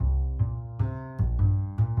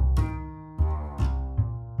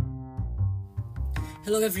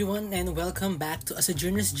Hello everyone and welcome back to A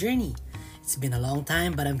Sojourner's Journey. It's been a long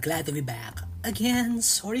time but I'm glad to be back. Again,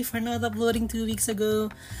 sorry for not uploading 2 weeks ago.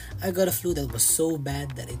 I got a flu that was so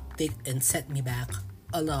bad that it took and set me back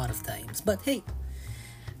a lot of times. But hey,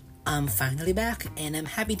 I'm finally back and I'm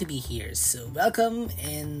happy to be here. So welcome,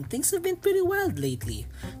 and things have been pretty wild lately.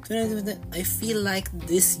 I feel like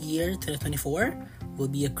this year, 2024, will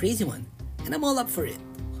be a crazy one. And I'm all up for it.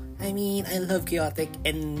 I mean, I love chaotic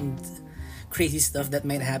and crazy stuff that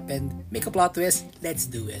might happen. Make a plot twist, let's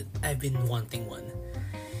do it. I've been wanting one.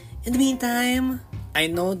 In the meantime, I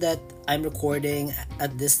know that I'm recording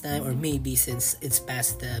at this time, or maybe since it's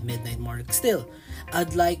past the midnight mark. Still,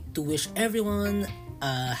 I'd like to wish everyone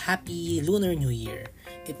a happy Lunar New Year.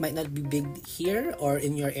 It might not be big here or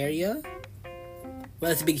in your area.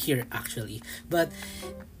 Well, it's big here actually. But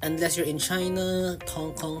unless you're in China,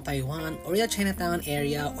 Hong Kong, Taiwan, or the Chinatown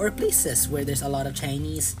area, or places where there's a lot of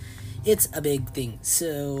Chinese, it's a big thing.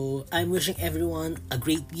 So I'm wishing everyone a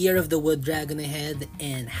great year of the wood dragon ahead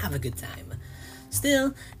and have a good time.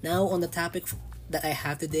 Still, now on the topic that I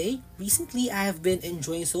have today, recently I have been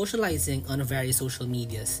enjoying socializing on various social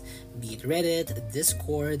medias, be it Reddit,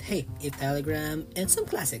 Discord, Telegram, and some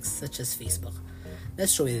classics such as Facebook.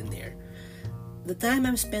 Let's throw it in there. The time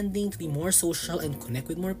I'm spending to be more social and connect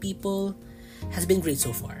with more people has been great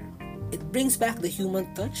so far. It brings back the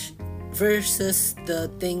human touch versus the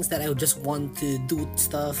things that I would just want to do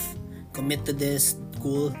stuff, commit to this,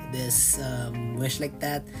 cool, this, wish like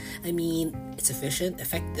that. I mean, it's efficient,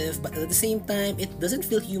 effective, but at the same time, it doesn't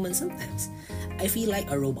feel human sometimes. I feel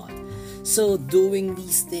like a robot. So doing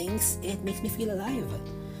these things, it makes me feel alive.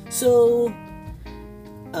 So,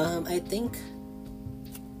 I think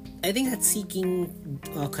that seeking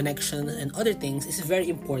connection and other things is very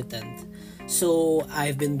important. So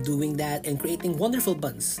I've been doing that and creating wonderful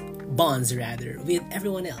bonds with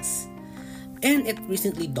everyone else. And it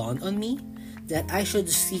recently dawned on me that I should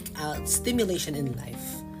seek out stimulation in life.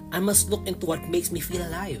 I must look into what makes me feel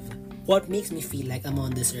alive, what makes me feel like I'm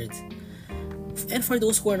on this earth. And for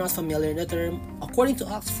those who are not familiar in the term, according to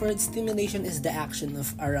Oxford, stimulation is the action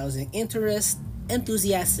of arousing interest,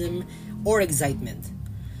 enthusiasm, or excitement.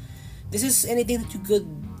 This is anything that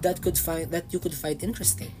you could find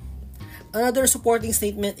interesting. Another supporting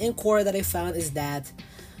statement in core that I found is that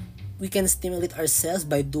we can stimulate ourselves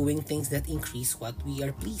by doing things that increase what we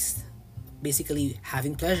are pleased. Basically,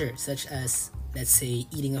 having pleasure, such as, let's say,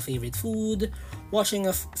 eating a favorite food, watching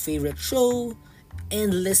a favorite show,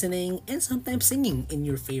 and listening and sometimes singing in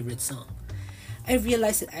your favorite song. I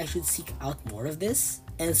realized that I should seek out more of this,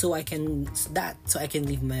 and so I can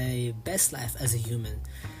live my best life as a human.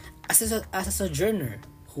 As a sojourner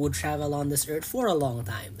who would travel on this earth for a long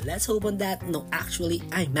time. Let's hope on that. No, actually,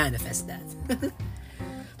 I manifest that.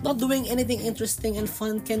 Not doing anything interesting and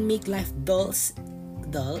fun can make life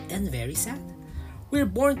dull and very sad. We're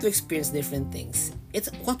born to experience different things. It's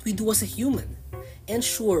what we do as a human. And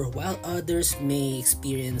sure, while others may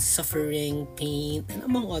experience suffering, pain, and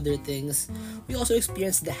among other things, we also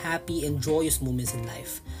experience the happy and joyous moments in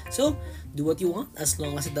life. So, do what you want as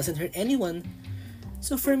long as it doesn't hurt anyone.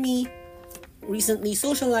 So for me, recently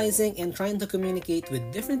socializing and trying to communicate with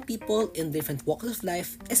different people in different walks of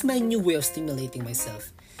life is my new way of stimulating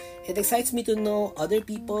myself. It excites me to know other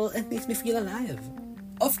people and makes me feel alive.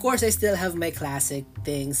 Of course, I still have my classic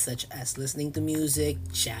things such as listening to music,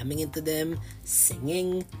 jamming into them,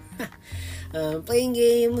 singing, playing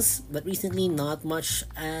games, but recently not much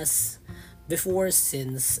as before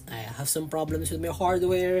since I have some problems with my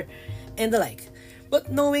hardware and the like. But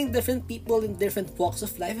knowing different people in different walks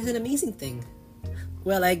of life is an amazing thing.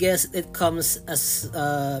 Well, I guess it comes as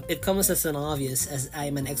an obvious as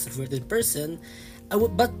I'm an extroverted person. I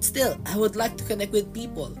would like to connect with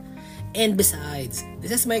people. And besides,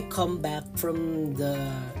 this is my comeback from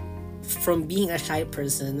being a shy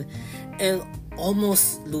person and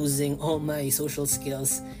almost losing all my social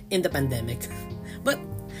skills in the pandemic. But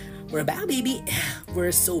we're back, baby.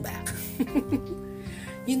 We're so back.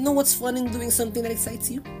 You know what's fun in doing something that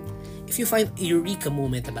excites you? If you find a eureka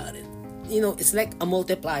moment about it. You know, it's like a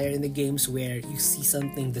multiplier in the games where you see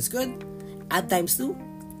something that's good, add times 2,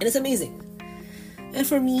 and it's amazing. And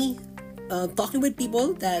for me, talking with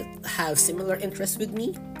people that have similar interests with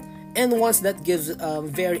me, and ones that gives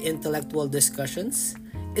very intellectual discussions,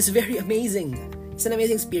 is very amazing. It's an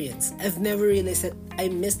amazing experience. I've never realized that I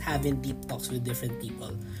missed having deep talks with different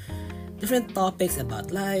people. Different topics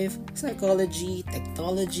about life, psychology,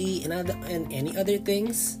 technology, and any other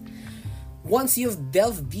things. Once you've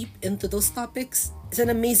delved deep into those topics, it's an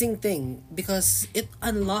amazing thing because it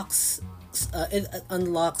unlocks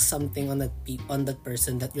unlocks something on on that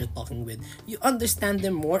person that you're talking with. You understand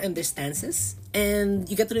them more and their stances, and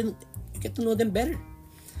you get to know them better.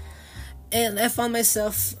 And I found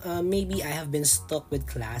myself, maybe I have been stuck with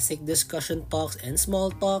classic discussion talks and small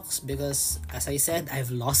talks because, as I said,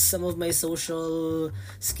 I've lost some of my social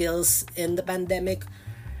skills in the pandemic.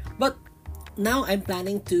 But now I'm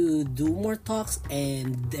planning to do more talks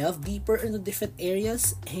and delve deeper into different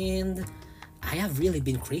areas, and I have really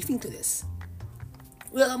been craving to this.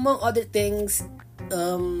 Well, among other things,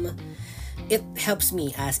 it helps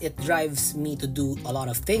me as it drives me to do a lot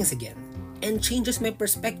of things again and changes my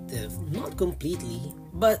perspective, not completely,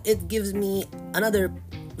 but it gives me another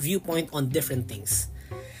viewpoint on different things.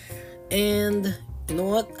 And you know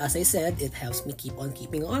what? As I said, it helps me keep on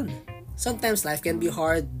keeping on. Sometimes life can be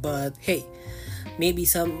hard, but hey, maybe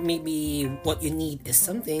what you need is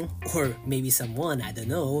something, or maybe someone, I don't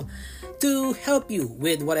know, to help you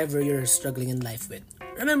with whatever you're struggling in life with.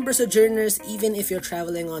 Remember, sojourners, even if you're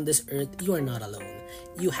traveling on this earth, you are not alone.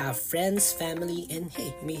 You have friends, family, and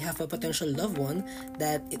hey, you may have a potential loved one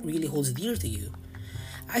that it really holds dear to you.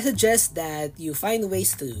 I suggest that you find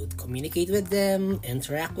ways to communicate with them,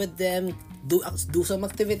 interact with them, do some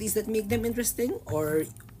activities that make them interesting, or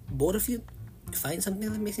both of you find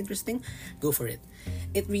something that makes interesting, go for it.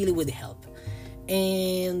 It really would help.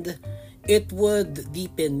 And it would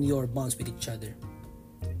deepen your bonds with each other.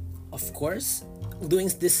 Of course,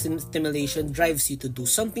 doing this stimulation drives you to do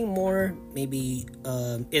something more. Maybe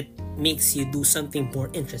it makes you do something more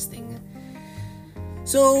interesting.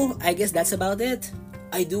 So I guess that's about it.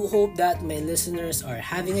 I do hope that my listeners are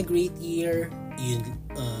having a great year. You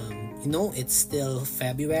know, it's still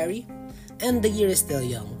February and the year is still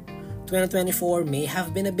young. 2024 may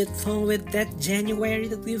have been a bit long with that January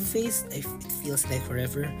that we've faced. It feels like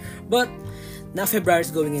forever. But now February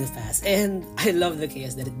is going in fast, and I love the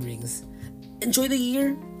chaos that it brings. Enjoy the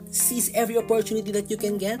year. Seize every opportunity that you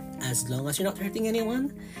can get, as long as you're not hurting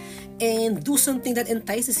anyone. And do something that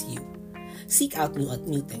entices you. Seek out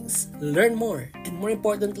new things. Learn more. And more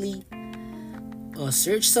importantly,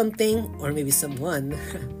 search something or maybe someone.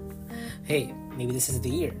 Hey, maybe this is the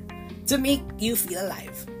year to make you feel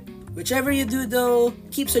alive. Whichever you do though,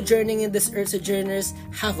 keep sojourning in this earth, sojourners.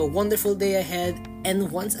 Have a wonderful day ahead. And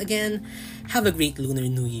once again, have a great Lunar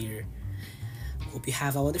New Year. Hope you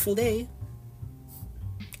have a wonderful day.